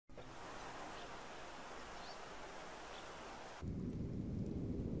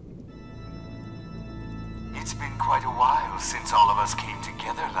It's been quite a while since all of us came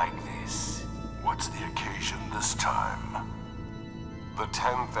together like this. What's the occasion this time? The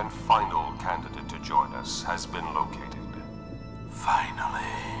 10th and final candidate to join us has been located. Finally.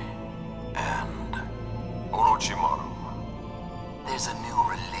 And? Orochimaru. There's a new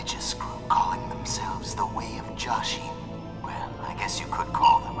religious group calling themselves the Way of Jashin. Well, I guess you could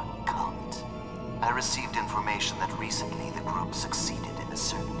call them a cult. I received information that recently the group succeeded in a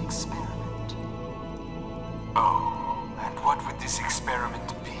certain experiment. Oh, and what would this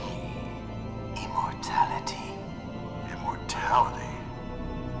experiment be? Immortality. Immortality?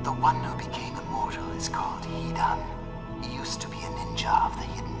 The one who became immortal is called Hidan. He used to be a ninja of the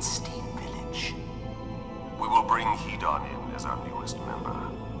hidden steam village. We will bring Hidan in as our newest member.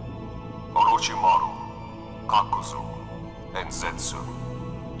 Orochimaru, KAKUZU, and Zetsu.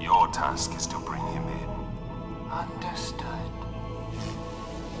 Your task is to bring him in. Understood.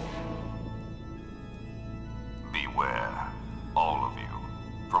 Beware, all of you.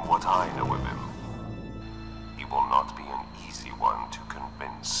 From what I know of him, he will not be an easy one to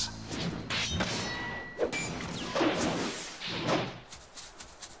convince.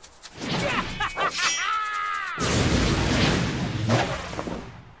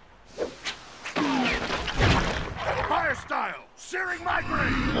 Fire style! Searing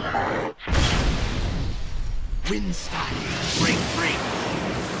migraine! Wind style. Break free.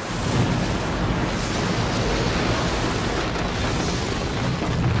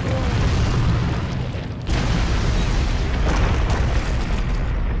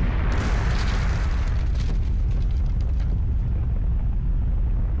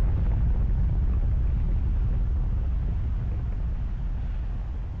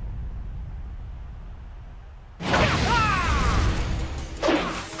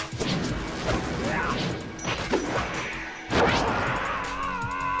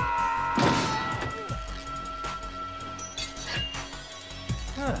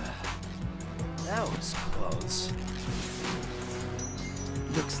 That was close.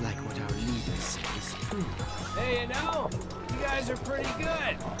 Looks like what our leader said is true. Hey, you know, you guys are pretty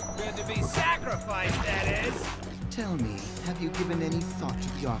good. Good to be sacrificed, that is. Tell me, have you given any thought to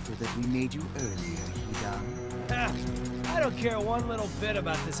the offer that we made you earlier, Hidan? I don't care one little bit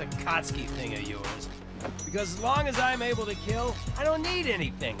about this Akatsuki thing of yours. Because as long as I'm able to kill, I don't need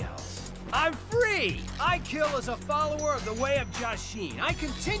anything else. I'm free! I kill as a follower of the Way of Jashin. I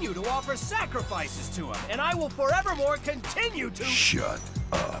continue to offer sacrifices to him, and I will forevermore continue to— Shut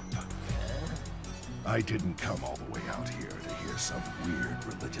up. I didn't come all the way out here to hear some weird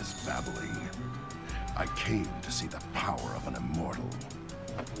religious babbling. I came to see the power of an immortal.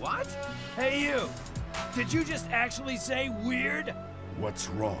 What? Hey, you! Did you just actually say weird? What's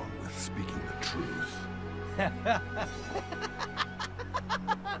wrong with speaking the truth?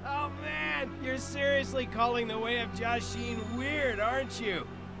 Oh man, you're seriously calling the Way of Jashin weird, aren't you?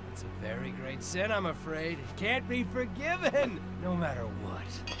 It's a very great sin, I'm afraid. It can't be forgiven, no matter what.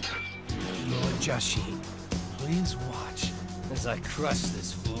 Lord Jashin, please watch as I crush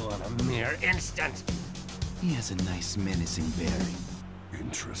this fool in a mere instant. He has a nice menacing bearing.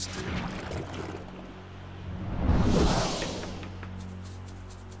 Interesting.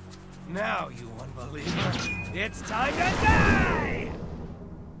 Now, you unbeliever, it's time to die!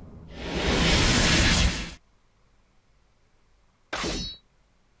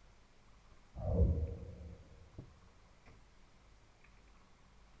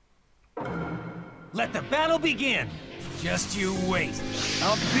 Let the battle begin! Just you wait.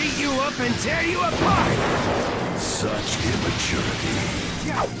 I'll beat you up and tear you apart! Such immaturity.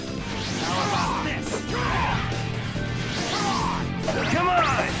 How about this? Come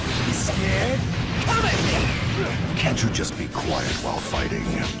on! You scared? Come at me! Can't you just be quiet while fighting?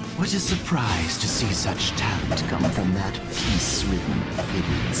 What a surprise to see such talent come from that peace-ridden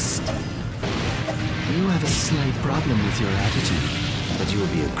hidden steam. You have a slight problem with your attitude, but you'll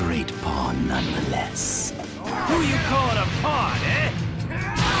be a great pawn nonetheless. Who you calling a pawn, eh?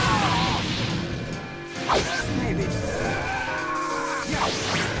 Maybe.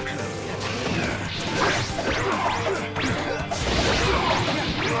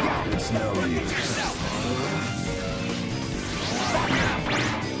 It's no use.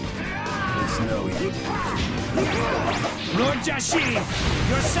 It's no use. Lord Jashin,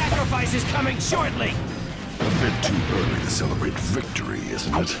 your sacrifice is coming shortly! A bit too early to celebrate victory,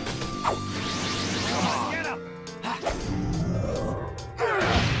 isn't it? Come on, get up!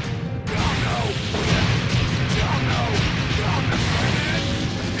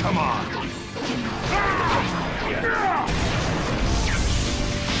 Come on!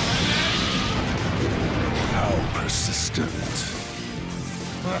 How persistent.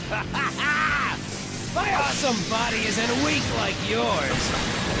 My awesome body isn't weak like yours.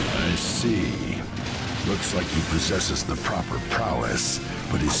 I see. Looks like he possesses the proper prowess,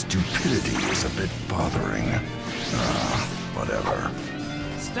 but his stupidity is a bit bothering. Whatever.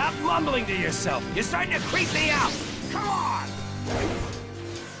 Stop mumbling to yourself. You're starting to creep me out. Come on!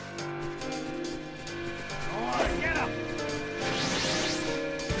 Go on, get up!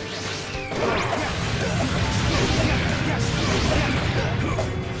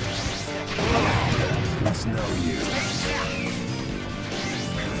 It's no use.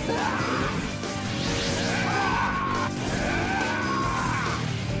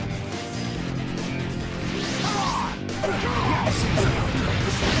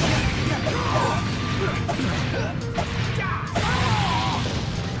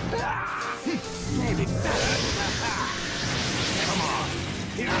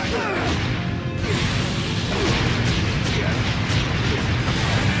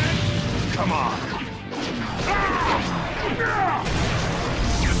 Come on!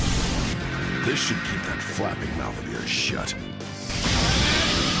 This should keep that flapping mouth of yours shut.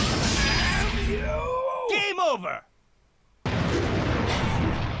 Game over!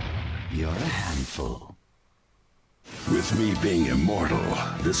 You're a handful. With me being immortal,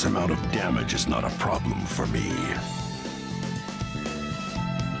 this amount of damage is not a problem for me.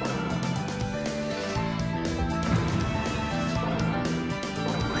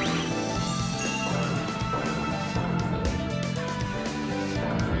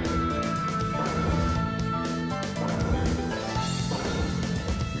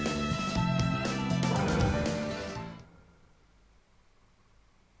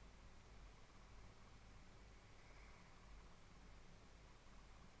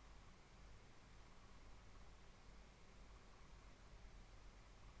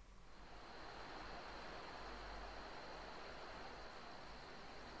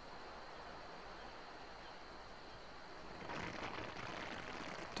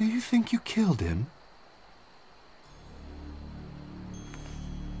 Do you think you killed him?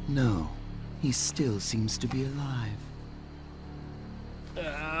 No, he still seems to be alive.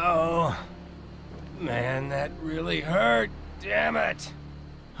 Oh, man, that really hurt. Damn it.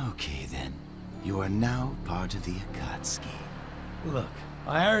 Okay then, you are now part of the Akatsuki. Look,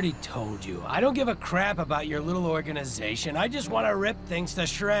 I already told you, I don't give a crap about your little organization. I just want to rip things to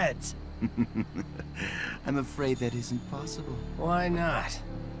shreds. I'm afraid that isn't possible. Why not?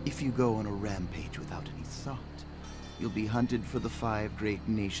 If you go on a rampage without any thought, you'll be hunted for the 5 great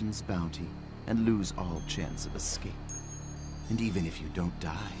nations' bounty and lose all chance of escape. And even if you don't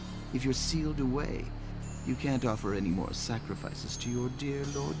die, if you're sealed away, you can't offer any more sacrifices to your dear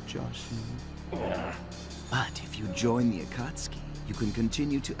Lord Joshin. But if you join the Akatsuki, you can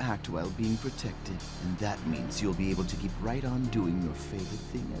continue to act while being protected, and that means you'll be able to keep right on doing your favorite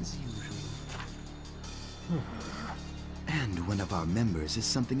thing as usual. And one of our members is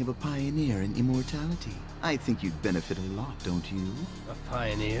something of a pioneer in immortality. I think you'd benefit a lot, don't you? A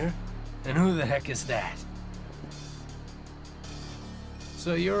pioneer? And who the heck is that?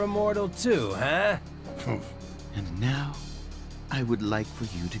 So you're immortal too, huh? And now, I would like for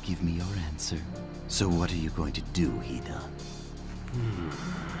you to give me your answer. So what are you going to do, Hidan?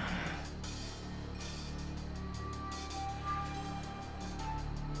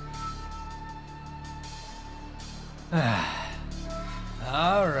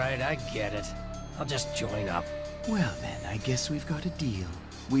 All right, I get it. I'll just join up. Well then, I guess we've got a deal.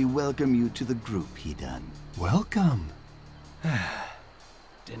 We welcome you to the group, Hidan. Welcome.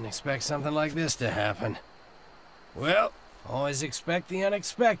 Didn't expect something like this to happen. Well, always expect the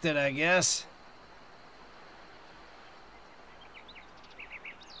unexpected, I guess.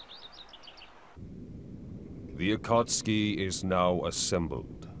 The Akatsuki is now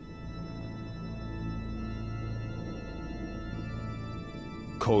assembled.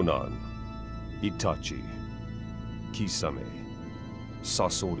 Conan, Itachi, Kisame,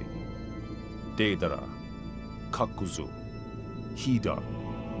 Sasori, Deidara, KAKUZU, Hidan,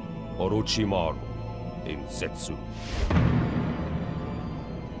 Orochimaru, and Zetsu.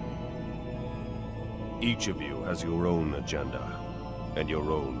 Each of you has your own agenda and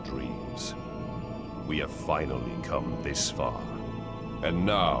your own dreams. We have finally come this far. And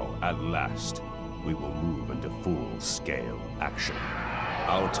now, at last, we will move into full-scale action.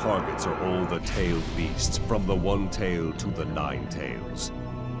 Our targets are all the tailed beasts, from the one tail to the 9 tails.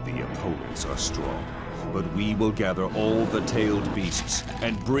 The opponents are strong, but we will gather all the tailed beasts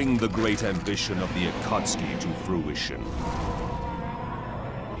and bring the great ambition of the Akatsuki to fruition.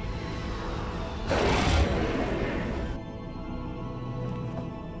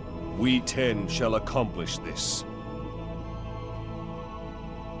 We 10 shall accomplish this.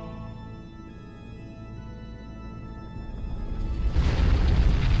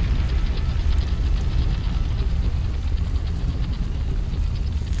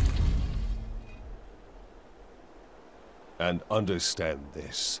 And understand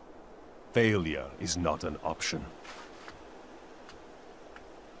this. Failure is not an option.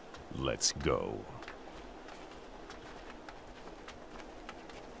 Let's go.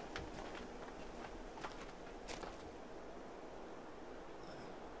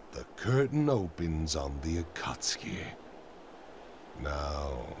 The curtain opens on the Akatsuki.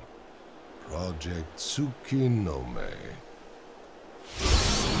 Now, Project Tsukinome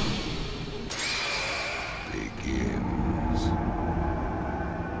begins.